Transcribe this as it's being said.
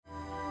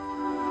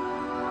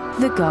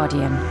The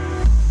Guardian.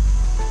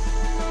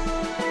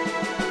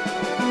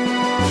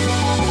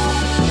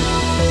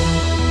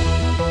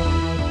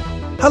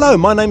 Hello,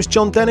 my name's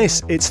Jon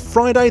Dennis. It's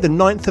Friday the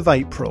 9th of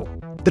April.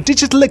 The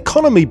Digital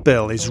Economy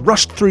Bill is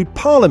rushed through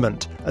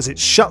Parliament as it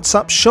shuts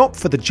up shop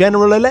for the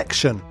general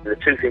election. The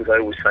two things I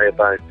always say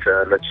about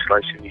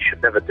legislation, you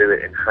should never do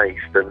it in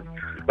haste, and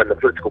when the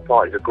political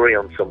parties agree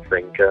on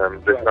something,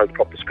 there's no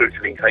proper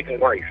scrutiny taking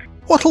place.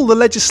 What'll the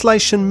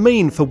legislation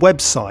mean for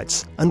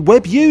websites and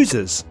web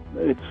users?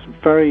 It's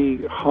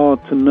very hard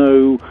to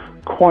know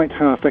quite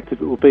how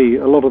effective it will be.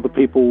 A lot of the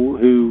people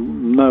who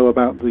know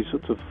about these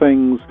sorts of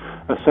things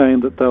are saying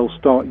that they'll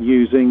start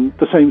using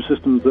the same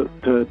systems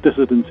that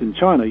dissidents in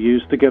China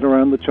use to get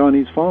around the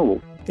Chinese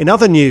firewall. In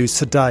other news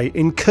today,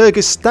 in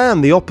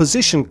Kyrgyzstan, the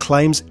opposition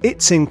claims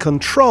it's in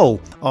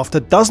control after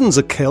dozens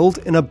are killed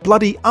in a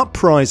bloody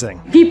uprising.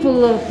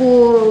 People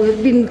who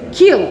have been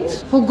killed,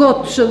 who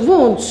got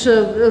wounds,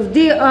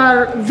 they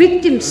are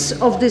victims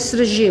of this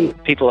regime.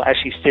 People are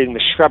actually stealing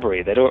the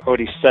shrubbery. They'd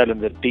already stolen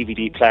the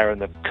DVD player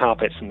and the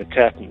carpets and the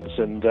curtains,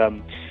 and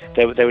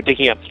they were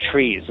digging up the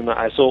trees. And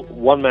I saw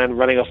one man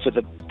running off with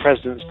the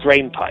president's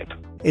drain pipe.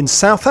 In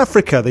South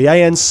Africa, the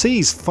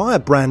ANC's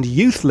firebrand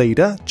youth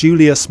leader,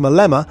 Julius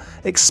Malema,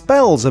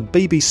 expels a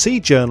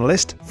BBC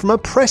journalist from a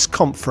press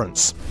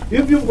conference.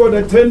 If you've got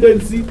a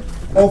tendency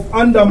of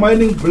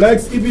undermining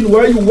blacks even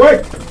where you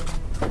work,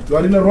 you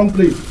are in the wrong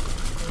place.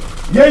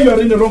 Yeah, you are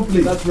in the wrong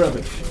place. That's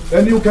rubbish.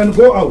 And you can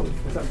go out.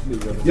 That's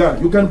absolutely rubbish. Yeah,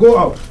 you can go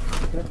out.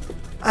 Okay.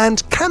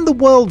 And can the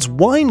world's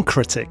wine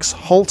critics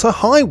halt a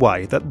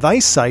highway that they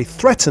say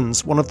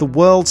threatens one of the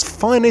world's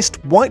finest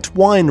white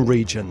wine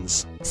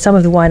regions? Some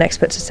of the wine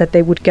experts have said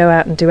they would go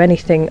out and do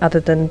anything other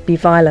than be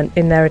violent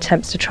in their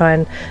attempts to try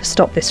and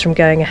stop this from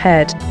going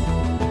ahead.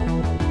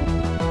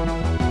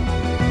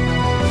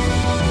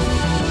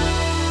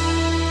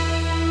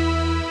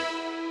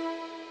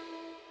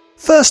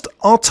 First,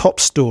 our top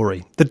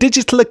story. The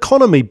Digital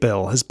Economy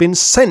Bill has been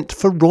sent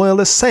for royal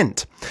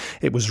assent.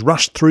 It was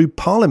rushed through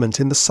Parliament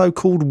in the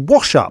so-called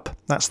wash-up.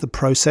 That's the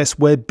process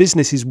where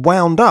business is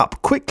wound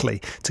up quickly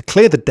to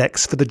clear the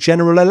decks for the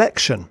general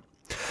election.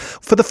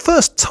 For the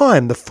first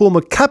time, the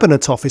former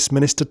Cabinet Office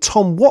Minister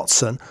Tom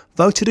Watson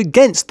voted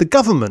against the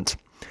government.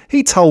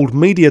 He told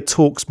Media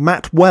Talk's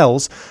Matt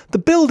Wells the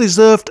bill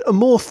deserved a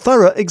more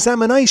thorough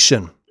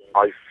examination.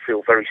 I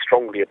feel very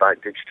strongly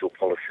about digital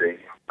policy,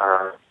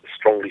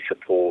 strongly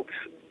support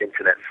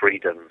internet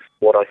freedoms.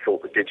 What I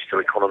thought the Digital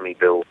Economy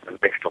Bill a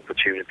missed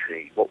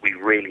opportunity. What we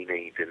really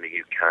need in the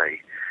UK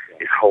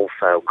is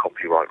wholesale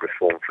copyright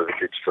reform for the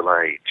digital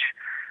age.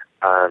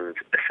 And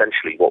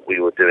essentially what we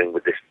were doing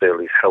with this bill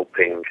is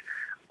helping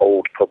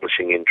old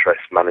publishing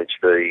interests manage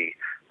the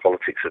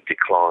politics of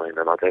decline,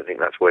 and I don't think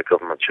that's where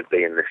government should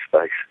be in this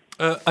space.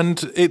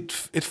 And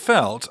it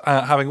felt,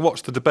 having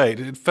watched the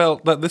debate, it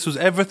felt that this was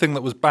everything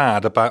that was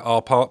bad about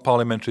our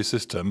parliamentary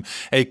system,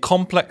 a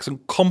complex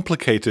and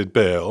complicated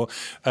bill,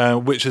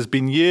 which has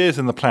been years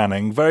in the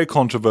planning, very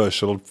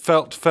controversial,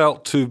 felt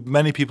to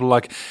many people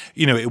like,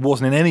 it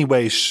wasn't in any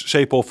way,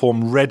 shape or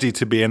form ready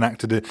to be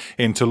enacted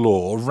into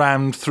law,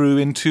 rammed through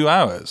in 2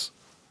 hours.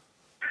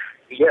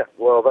 Yeah,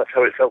 well, that's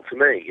how it felt to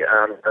me,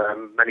 and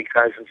many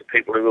thousands of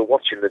people who were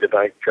watching the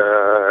debate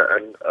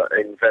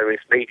in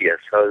various media.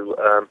 So,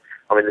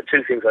 the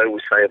two things I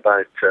always say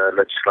about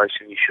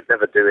legislation, you should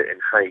never do it in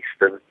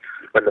haste, and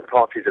when the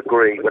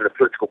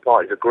political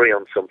parties agree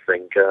on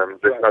something,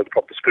 there's no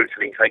proper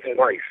scrutiny taking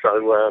place.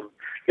 So,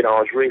 I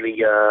was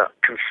really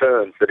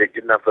concerned that it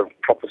didn't have the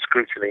proper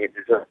scrutiny it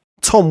deserved.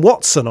 Tom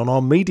Watson on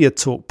our Media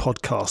Talk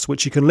podcast,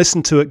 which you can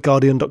listen to at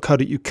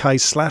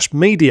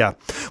guardian.co.uk/media.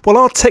 Well,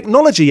 our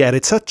technology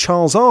editor,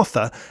 Charles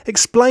Arthur,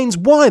 explains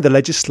why the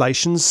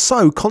legislation's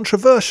so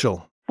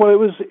controversial. Well, it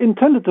was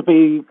intended to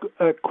be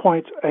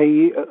quite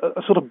a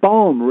sort of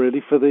balm,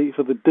 really, for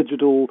the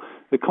digital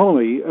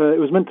economy. It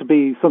was meant to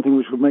be something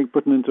which would make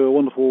Britain into a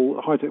wonderful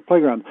high-tech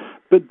playground.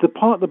 But the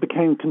part that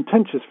became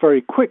contentious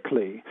very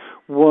quickly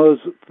was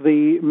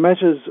the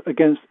measures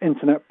against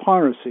internet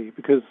piracy,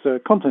 because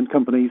content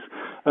companies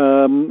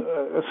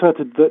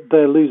asserted that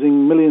they're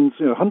losing millions,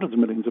 hundreds of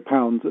millions of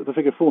pounds. The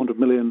figure 400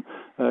 million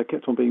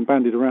kept on being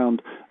bandied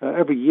around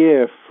every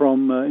year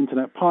from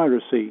internet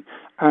piracy,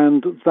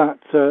 and that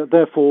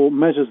therefore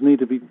measures need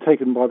to be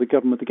taken by the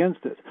government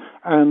against it.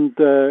 And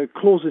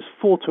clauses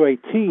 4 to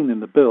 18 in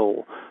the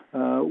bill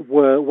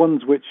were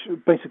ones which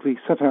basically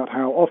set out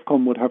how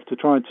Ofcom would have to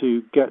try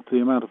to get the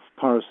amount of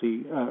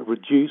piracy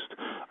reduced,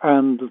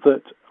 and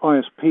that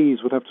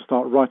ISPs would have to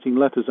start writing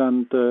letters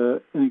and,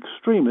 in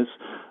extremis,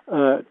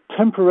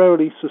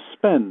 temporarily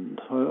suspend,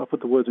 I'll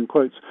put the words in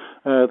quotes,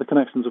 the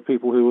connections of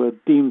people who were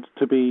deemed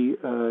to be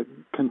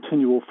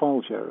continual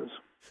file sharers.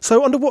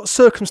 So under what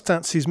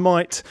circumstances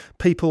might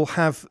people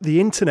have the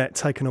internet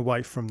taken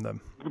away from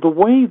them? the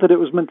way that it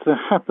was meant to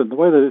happen, the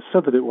way that it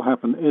said that it will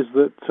happen, is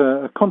that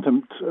a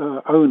content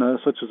owner,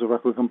 such as a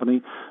record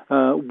company,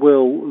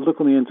 will look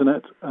on the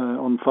internet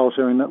on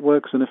file-sharing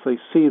networks, and if they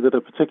see that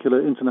a particular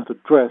internet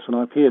address, an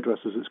IP address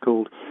as it's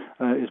called,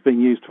 is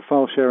being used for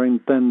file sharing,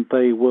 then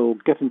they will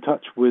get in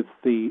touch with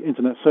the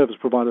internet service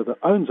provider that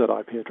owns that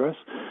IP address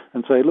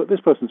and say, look,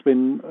 this person's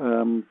been,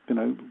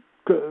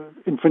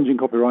 infringing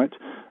copyright,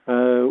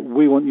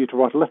 we want you to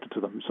write a letter to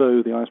them.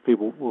 So the ISP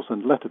will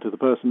send a letter to the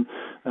person,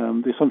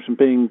 the assumption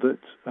being that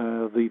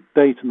the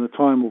date and the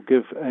time will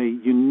give a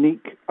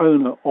unique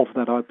owner of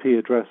that IP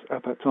address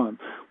at that time,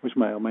 which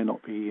may or may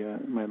not be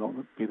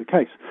the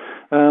case.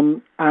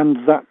 And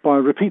that by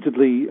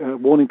repeatedly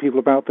warning people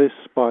about this,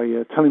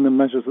 by telling them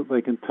measures that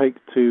they can take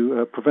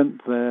to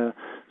prevent their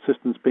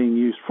systems being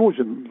used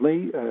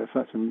fraudulently, if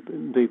that's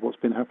indeed what's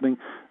been happening,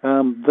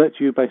 that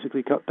you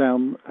basically cut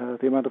down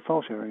the amount of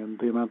file sharing and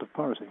the amount of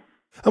piracy.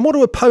 And what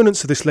do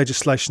opponents of this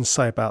legislation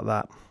say about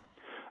that?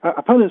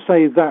 Opponents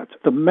say that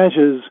the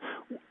measures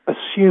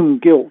assume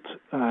guilt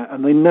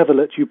and they never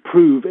let you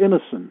prove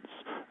innocence.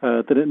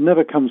 That it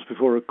never comes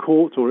before a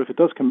court, or if it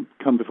does come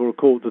before a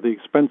court, that the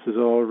expenses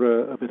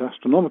are a bit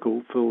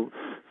astronomical for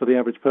the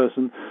average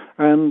person,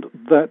 and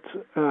that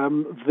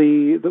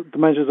the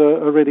measures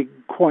are really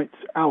quite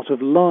out of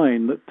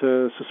line,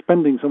 that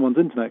suspending someone's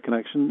internet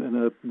connection in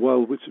a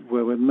world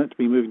where we're meant to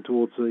be moving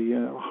towards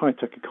a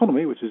high-tech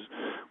economy, which is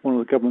one of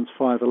the government's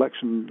 5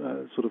 election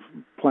sort of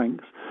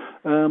planks,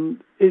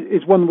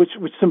 is one which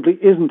simply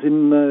isn't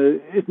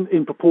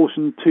in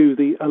proportion to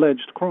the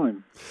alleged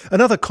crime.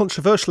 Another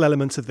controversial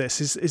element of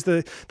this is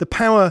the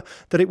power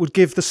that it would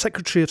give the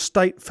Secretary of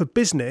State for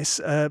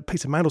Business,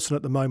 Peter Mandelson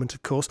at the moment,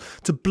 of course,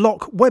 to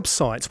block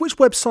websites. Which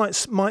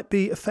websites might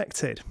be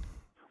affected?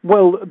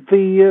 Well,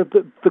 the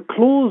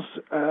clause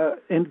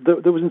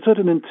that was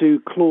inserted into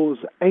Clause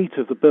 8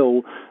 of the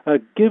bill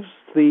gives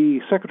the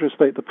Secretary of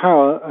State the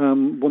power,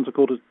 once a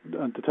court has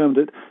determined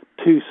it,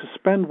 to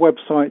suspend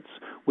websites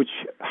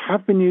which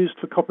have been used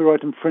for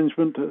copyright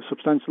infringement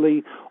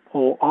substantially,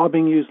 or are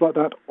being used like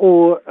that,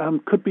 or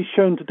could be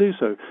shown to do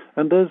so.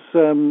 And as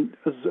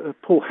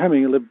Paul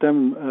Hemming, a Lib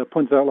Dem,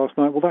 pointed out last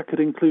night, well, that could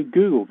include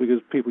Google,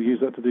 because people use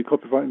that to do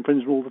copyright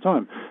infringement all the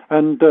time.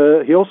 And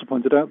he also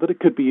pointed out that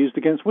it could be used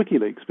against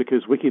WikiLeaks,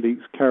 because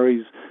WikiLeaks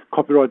carries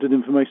copyrighted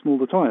information all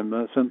the time,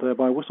 sent there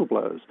by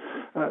whistleblowers.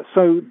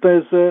 So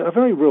there's a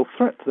very real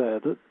threat there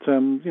that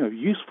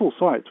useful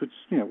sites, which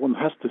one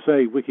has to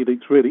say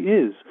WikiLeaks really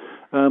is,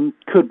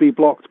 could be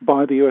blocked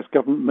by the US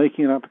government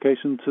making an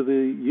application to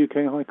the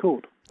UK High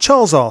Court.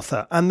 Charles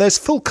Arthur, and there's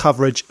full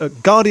coverage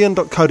at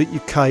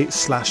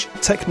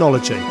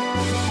guardian.co.uk/technology.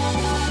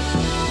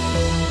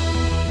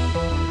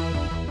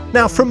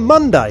 Now, from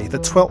Monday, the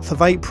 12th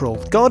of April,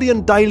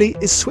 Guardian Daily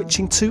is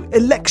switching to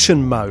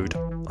election mode.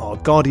 Our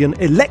Guardian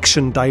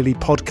Election Daily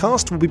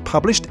podcast will be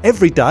published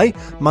every day,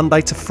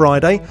 Monday to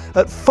Friday,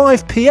 at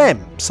 5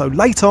 p.m, so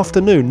late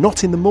afternoon,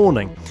 not in the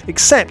morning,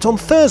 except on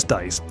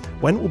Thursdays,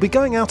 when it will be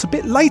going out a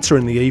bit later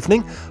in the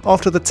evening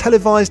after the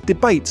televised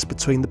debates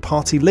between the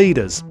party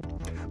leaders.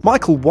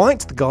 Michael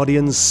White, The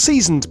Guardian's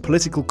seasoned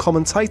political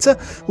commentator,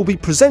 will be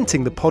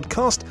presenting the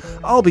podcast.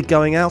 I'll be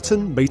going out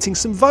and meeting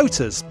some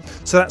voters.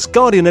 So that's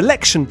Guardian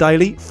Election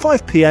Daily,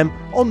 5 p.m.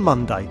 on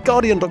Monday,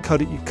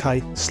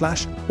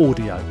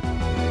 guardian.co.uk/audio.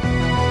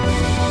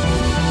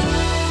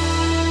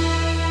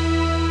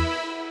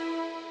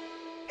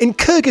 In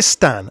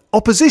Kyrgyzstan,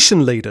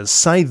 opposition leaders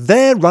say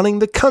they're running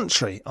the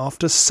country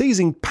after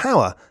seizing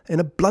power in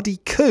a bloody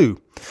coup.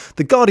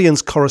 The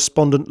Guardian's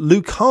correspondent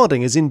Luke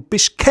Harding is in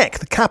Bishkek,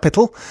 the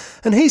capital,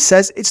 and he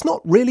says it's not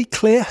really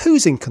clear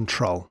who's in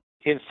control.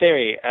 In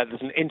theory,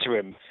 there's an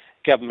interim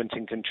government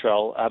in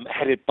control,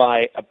 headed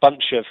by a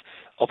bunch of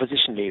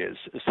opposition leaders,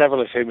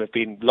 several of whom have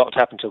been locked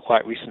up until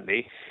quite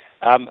recently,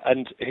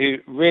 and who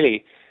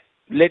really,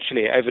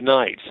 literally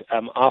overnight,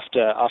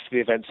 after the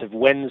events of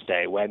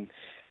Wednesday, when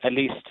at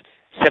least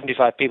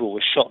 75 people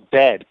were shot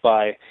dead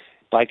by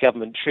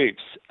government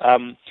troops,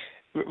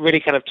 really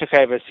kind of took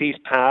over,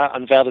 seized power,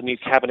 unveiled a new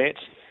cabinet,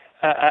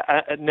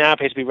 now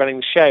appear to be running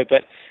the show.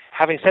 But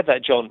having said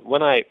that, John,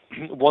 when I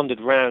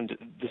wandered around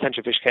the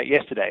centre of Bishkek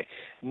yesterday,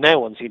 no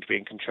one seemed to be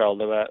in control.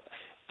 There were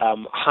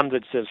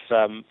hundreds of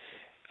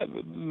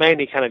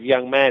mainly kind of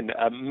young men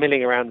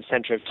milling around the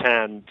centre of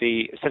town.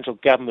 The central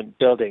government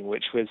building,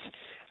 which was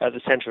at the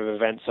centre of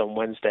events on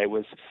Wednesday,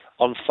 was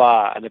on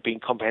fire and had been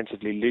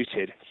comprehensively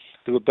looted.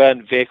 There were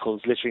burnt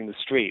vehicles littering the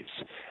streets.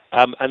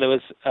 And there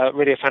was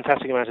really a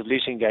fantastic amount of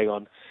looting going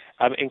on,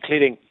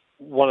 including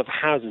one of the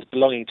houses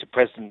belonging to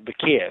President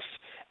Bakiev,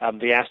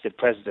 the ousted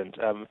president,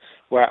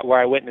 where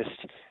I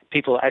witnessed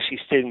people actually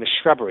stealing the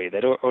shrubbery.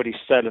 They'd already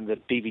stolen the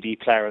DVD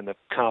player and the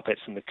carpets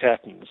and the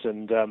curtains,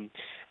 and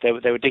they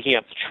were digging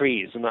up the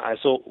trees. And I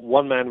saw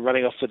one man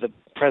running off with the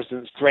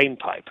president's drain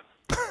pipe.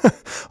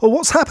 Well,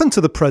 what's happened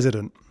to the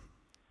president?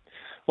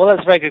 Well,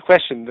 that's a very good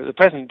question. The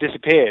president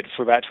disappeared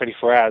for about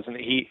 24 hours, and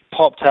he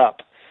popped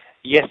up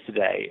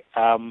yesterday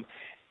to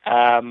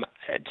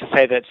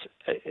say that,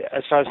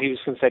 as far as he was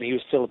concerned, he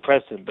was still the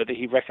president, but that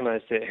he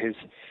recognized that his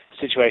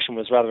situation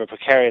was rather a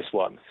precarious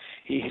one.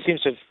 he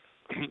seems to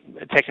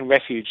have taken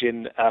refuge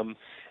in a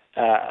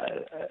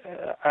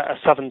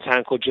southern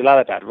town called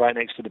Jalalabad, right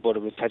next to the border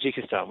with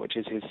Tajikistan, which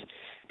is his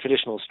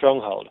traditional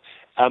stronghold.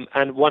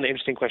 And one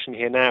interesting question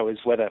here now is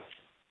whether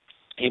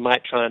he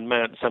might try and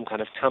mount some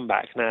kind of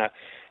comeback. Now,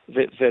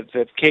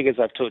 the Kyrgyz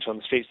I've talked to on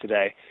the streets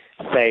today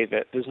say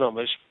that there's not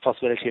much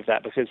possibility of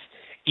that, because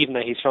even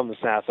though he's from the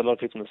south, a lot of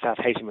people in the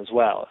south hate him as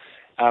well.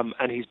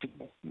 And he's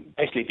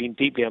basically been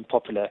deeply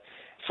unpopular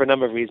for a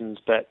number of reasons,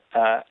 but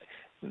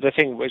the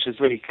thing which has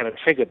really kind of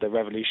triggered the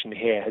revolution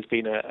here has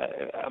been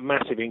a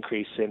massive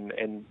increase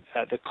in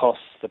the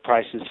costs, the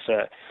prices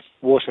for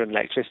water and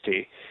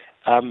electricity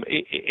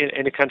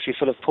in a country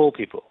full of poor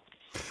people.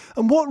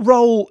 And what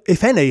role,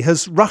 if any,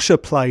 has Russia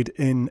played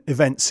in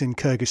events in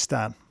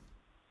Kyrgyzstan?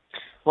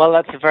 Well,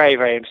 that's a very,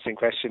 very interesting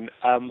question.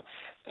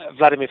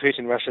 Vladimir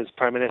Putin, Russia's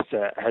prime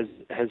minister,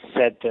 has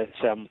said that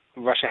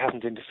Russia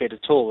hasn't interfered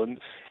at all. And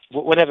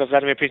whenever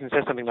Vladimir Putin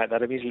says something like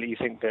that, immediately you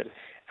think that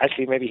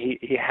actually maybe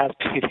he has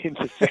been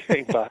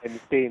interfering behind the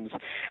scenes.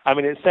 I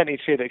mean, it's certainly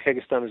true that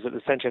Kyrgyzstan is at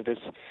the center of this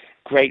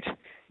great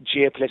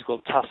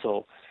geopolitical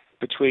tussle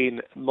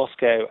between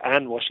Moscow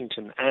and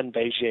Washington and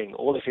Beijing,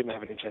 all of whom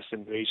have an interest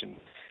in the region.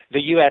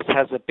 The US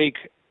has a big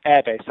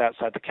airbase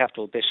outside the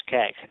capital,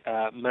 Bishkek,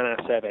 Manas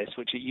airbase,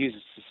 which it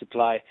uses to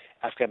supply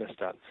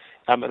Afghanistan.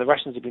 And the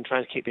Russians have been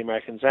trying to keep the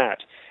Americans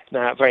out.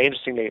 Now, very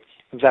interestingly,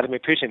 Vladimir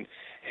Putin,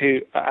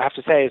 who I have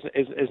to say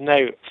is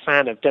no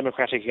fan of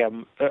democratic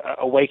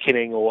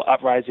awakening or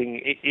uprising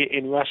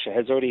in Russia,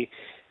 has already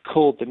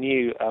called the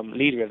new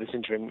leader of this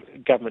interim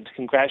government to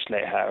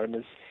congratulate her and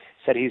has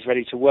said he's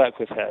ready to work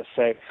with her.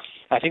 So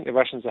I think the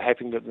Russians are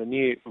hoping that the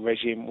new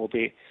regime will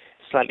be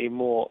slightly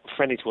more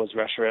friendly towards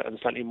Russia and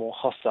slightly more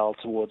hostile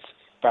towards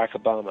Barack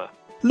Obama.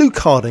 Luke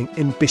Harding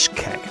in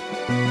Bishkek.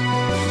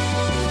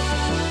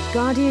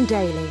 Guardian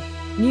Daily.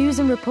 News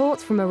and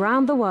reports from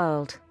around the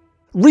world.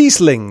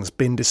 Riesling's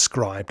been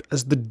described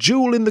as the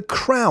jewel in the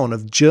crown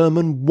of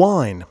German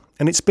wine,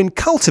 and it's been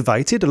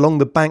cultivated along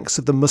the banks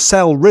of the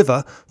Moselle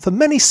River for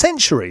many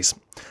centuries.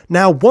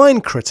 Now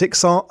wine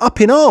critics are up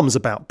in arms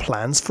about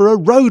plans for a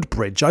road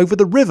bridge over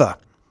the river.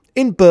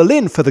 In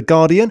Berlin for The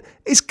Guardian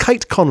is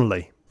Kate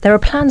Connolly. There are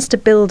plans to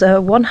build a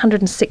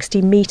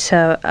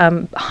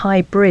 160-metre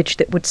high bridge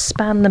that would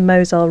span the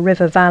Moselle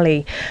River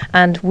Valley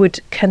and would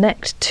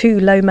connect two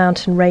low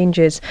mountain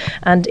ranges.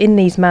 And in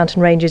these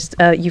mountain ranges,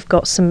 you've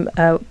got some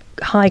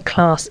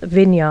high-class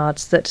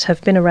vineyards that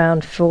have been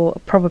around for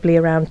probably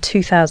around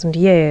 2,000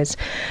 years.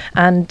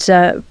 And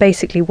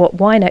basically what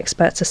wine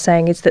experts are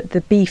saying is that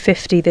the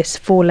B50, this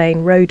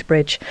four-lane road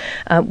bridge,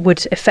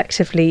 would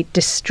effectively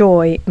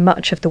destroy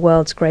much of the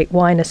world's great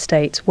wine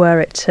estates were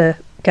it to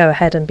go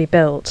ahead and be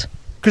built.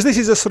 Because this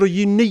is a sort of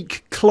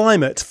unique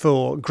climate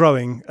for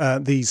growing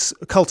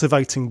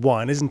cultivating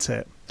wine, isn't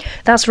it?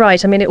 That's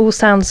right. I mean, it all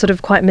sounds sort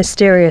of quite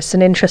mysterious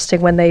and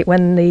interesting when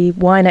the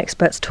wine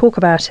experts talk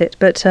about it.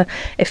 But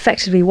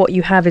effectively, what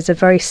you have is a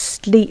very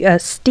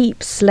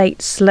steep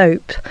slate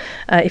slope,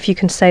 if you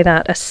can say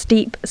that, a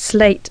steep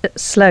slate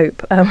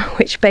slope,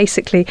 which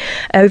basically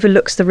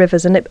overlooks the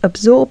rivers and it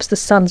absorbs the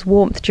sun's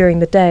warmth during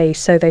the day,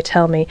 so they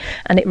tell me,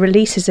 and it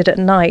releases it at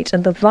night.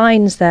 And the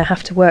vines there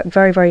have to work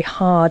very, very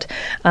hard.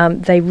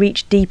 They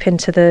reach deep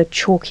into the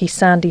chalky,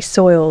 sandy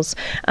soils,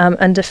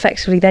 and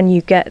effectively, then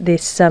you get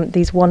these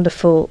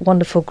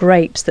wonderful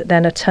grapes that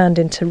then are turned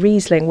into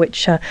Riesling,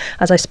 which,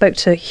 as I spoke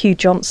to Hugh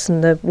Johnson,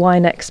 the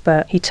wine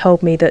expert, he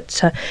told me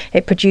that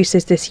it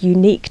produces this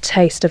unique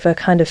taste of a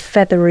kind of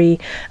feathery,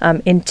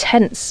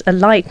 intense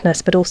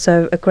lightness, but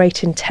also a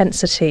great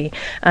intensity,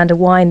 and a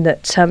wine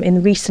that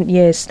in recent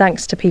years,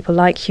 thanks to people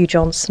like Hugh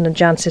Johnson and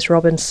Jancis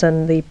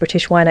Robinson, the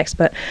British wine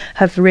expert,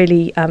 have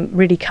really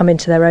come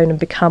into their own and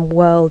become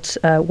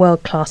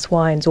world-class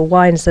wines, or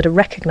wines that are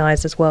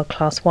recognised as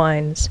world-class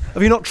wines.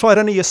 Have you not tried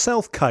any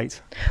yourself, Kate?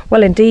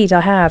 Well, indeed, I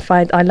have.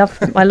 I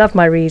love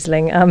my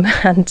Riesling,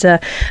 and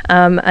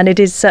it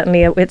is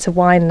certainly it's a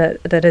wine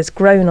that has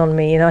grown on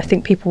me. And I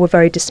think people were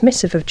very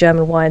dismissive of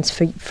German wines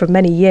for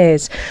many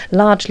years,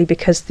 largely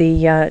because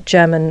the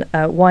German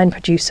wine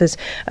producers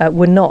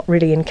were not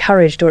really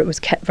encouraged, or it was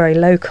kept very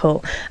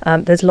local.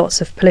 There's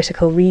lots of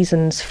political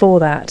reasons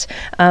for that,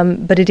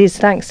 but it is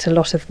thanks to a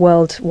lot of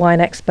world wine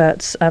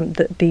experts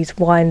that these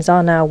wines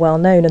are now well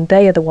known, and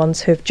they are the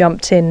ones who have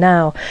jumped in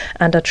now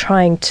and are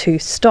trying to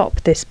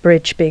stop this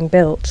bridge being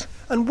built.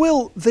 And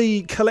will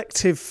the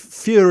collective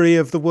fury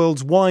of the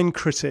world's wine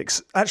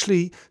critics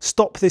actually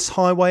stop this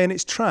highway in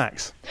its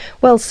tracks?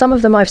 Well, some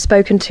of them I've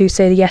spoken to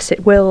say yes,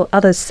 it will.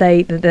 Others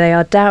say that they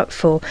are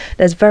doubtful.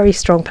 There's very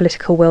strong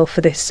political will for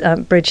this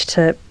bridge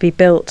to be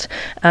built,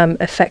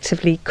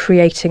 effectively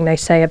creating, they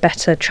say, a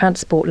better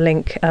transport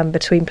link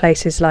between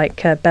places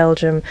like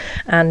Belgium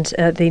and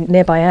the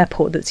nearby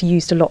airport that's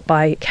used a lot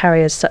by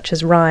carriers such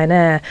as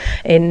Ryanair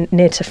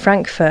near to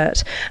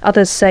Frankfurt.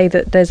 Others say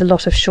that there's a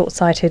lot of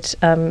short-sighted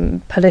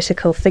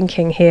political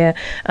thinking here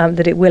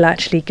that it will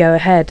actually go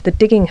ahead. The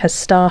digging has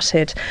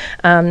started,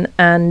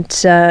 and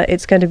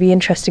it's going to be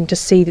interesting to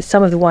see that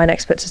some of the wine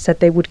experts have said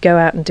they would go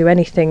out and do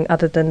anything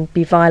other than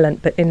be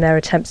violent, but in their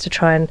attempts to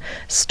try and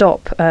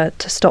stop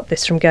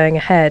this from going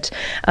ahead.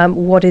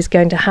 What is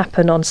going to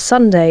happen on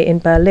Sunday in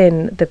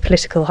Berlin, the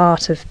political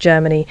heart of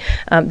Germany?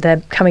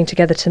 They're coming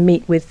together to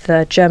meet with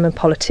German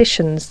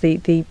politicians,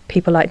 the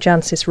people like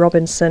Jancis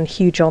Robinson,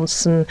 Hugh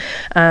Johnson,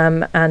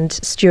 and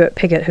Stuart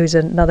Piggott, who's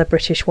another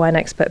British wine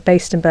expert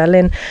based in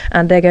Berlin,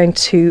 and they're going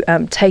to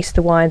taste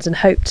the wines and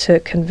hope to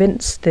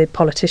convince the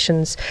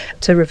politicians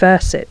to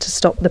reverse it, to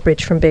stop the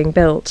bridge from being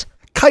built.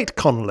 Kate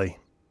Connolly.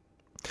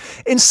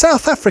 In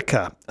South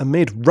Africa,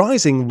 amid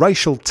rising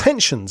racial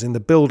tensions in the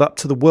build-up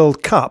to the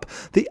World Cup,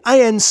 the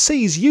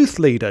ANC's youth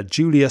leader,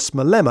 Julius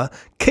Malema,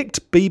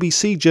 kicked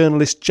BBC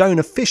journalist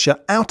Jonah Fisher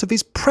out of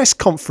his press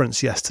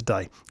conference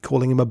yesterday,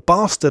 calling him a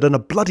bastard and a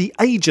bloody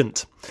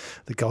agent.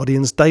 The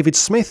Guardian's David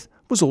Smith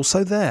was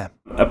also there.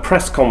 A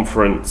press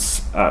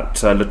conference at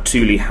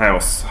Luthuli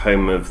House,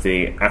 home of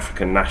the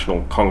African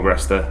National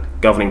Congress, the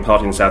governing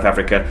party in South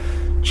Africa.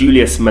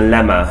 Julius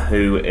Malema,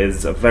 who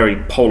is a very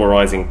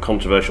polarising,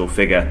 controversial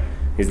figure,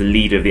 is the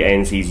leader of the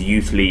ANC's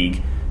Youth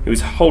League, who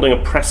was holding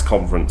a press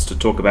conference to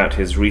talk about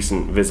his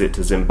recent visit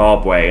to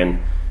Zimbabwe. And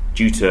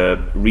due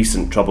to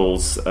recent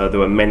troubles, there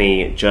were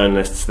many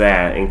journalists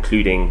there,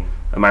 including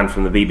a man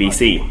from the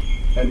BBC.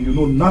 And you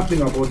know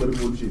nothing about the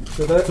revolution.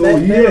 So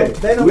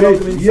they're not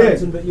welcome in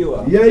Santon, but you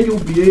are. Yeah, you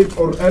behave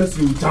or else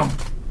you jump.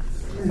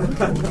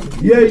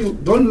 Yeah, you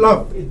don't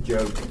laugh.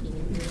 Joke.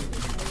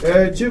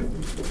 Chief,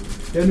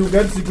 can you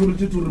get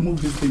security to remove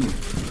this thing?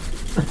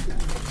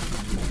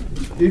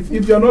 If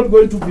you are not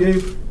going to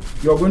behave,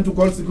 you are going to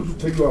call security to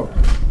take you out.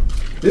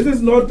 This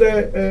is not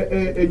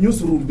a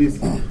newsroom, this.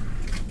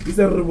 It's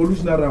a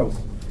revolutionary house.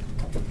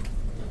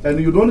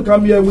 And you don't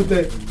come here with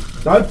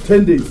that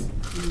tendency.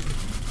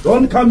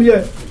 Don't come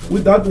here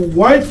with that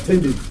white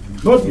tendency.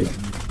 Not here.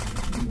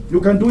 You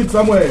can do it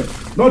somewhere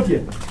else. Not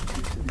here.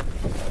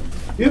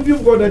 If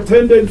you've got a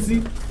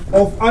tendency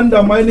of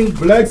undermining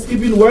blacks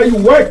even where you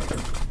work,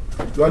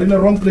 you are in the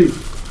wrong place.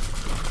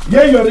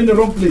 Yeah, you are in the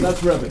wrong place.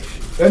 That's rubbish.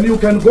 And you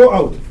can go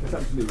out. That's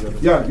absolutely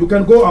rubbish. Yeah, you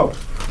can go out.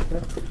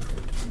 Okay.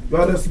 You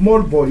are a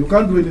small boy. You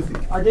can't do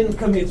anything. I didn't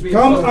come here to be...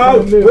 Come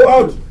out. Go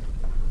out.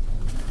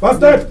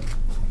 Bastard.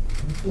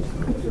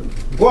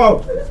 Go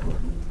out.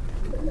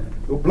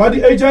 You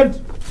bloody agent.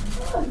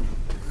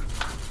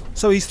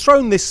 So he's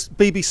thrown this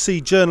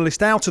BBC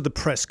journalist out of the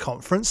press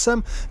conference.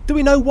 Do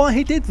we know why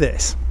he did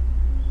this?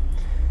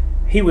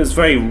 He was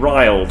very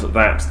riled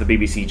that the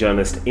BBC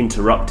journalist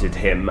interrupted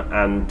him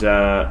and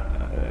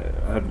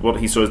had what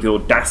he saw as the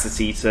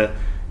audacity to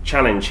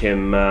challenge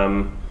him.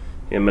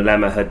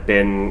 Malema had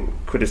been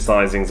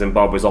criticising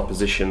Zimbabwe's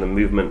opposition, the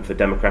Movement for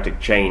Democratic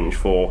Change,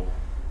 for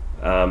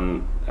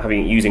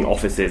using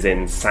offices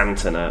in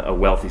Santon, a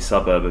wealthy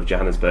suburb of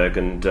Johannesburg,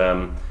 and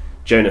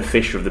Jonah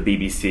Fisher of the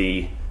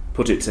BBC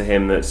put it to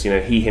him that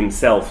he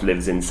himself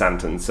lives in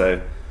Santon,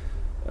 so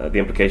the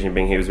implication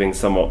being he was being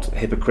somewhat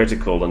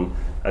hypocritical, and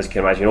as you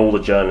can imagine, all the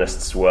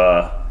journalists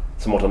were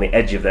somewhat on the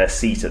edge of their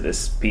seat at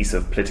this piece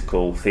of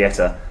political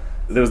theatre.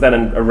 There was then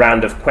a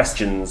round of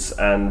questions,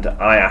 and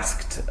I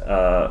asked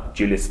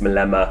Julius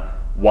Malema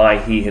why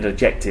he had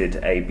ejected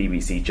a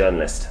BBC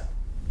journalist.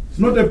 It's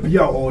not a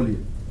beer hall here.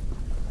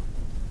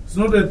 It's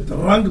not a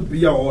drunk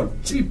beer hall,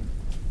 cheap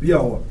beer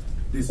hall,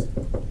 this.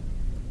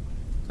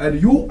 And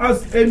you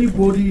ask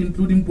anybody,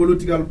 including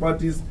political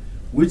parties,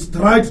 which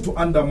tried to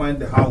undermine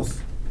the house,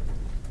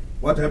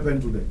 what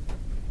happened to them?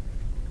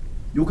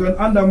 You can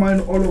undermine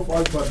all of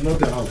us, but not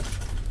the house.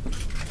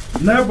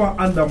 Never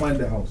undermine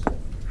the house.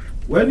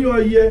 When you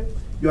are here,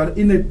 you are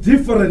in a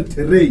different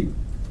terrain.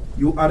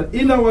 You are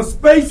in our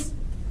space.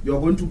 You are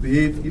going to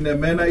behave in a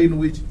manner in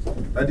which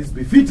that is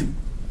befitting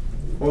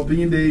of being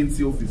in the ANC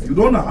office. You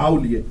don't howl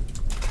here.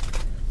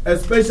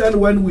 Especially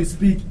when we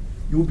speak,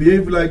 you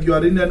behave like you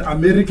are in an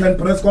American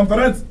press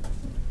conference.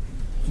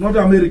 It's not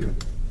America.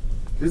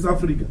 It's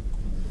Africa.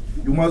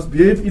 You must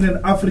behave in an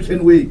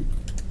African way.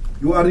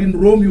 You are in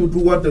Rome, you do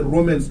what the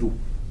Romans do.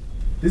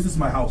 This is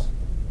my house.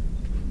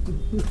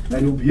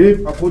 And you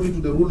behave according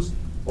to the rules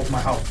of my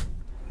house.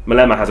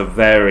 Malema has a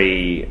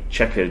very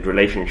checkered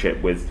relationship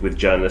with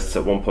journalists.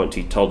 At one point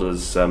he told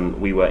us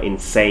we were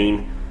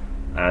insane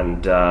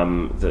and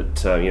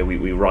that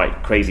we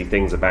write crazy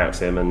things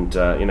about him, and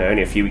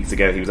only a few weeks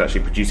ago he was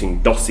actually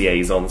producing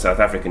dossiers on South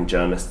African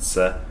journalists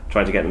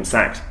trying to get them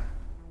sacked.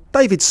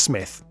 David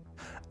Smith.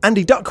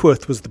 Andy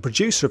Duckworth was the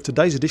producer of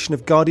today's edition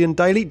of Guardian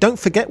Daily. Don't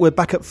forget we're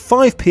back at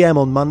 5 p.m.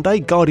 on Monday,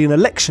 Guardian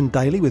Election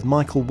Daily with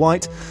Michael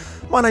White.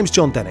 My name's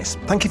Jon Dennis.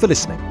 Thank you for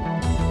listening.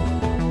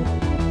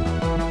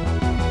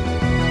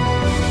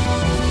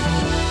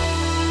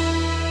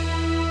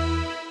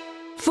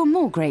 For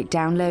more great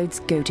downloads,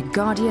 go to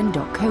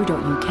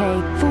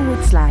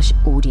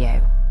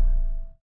guardian.co.uk/audio.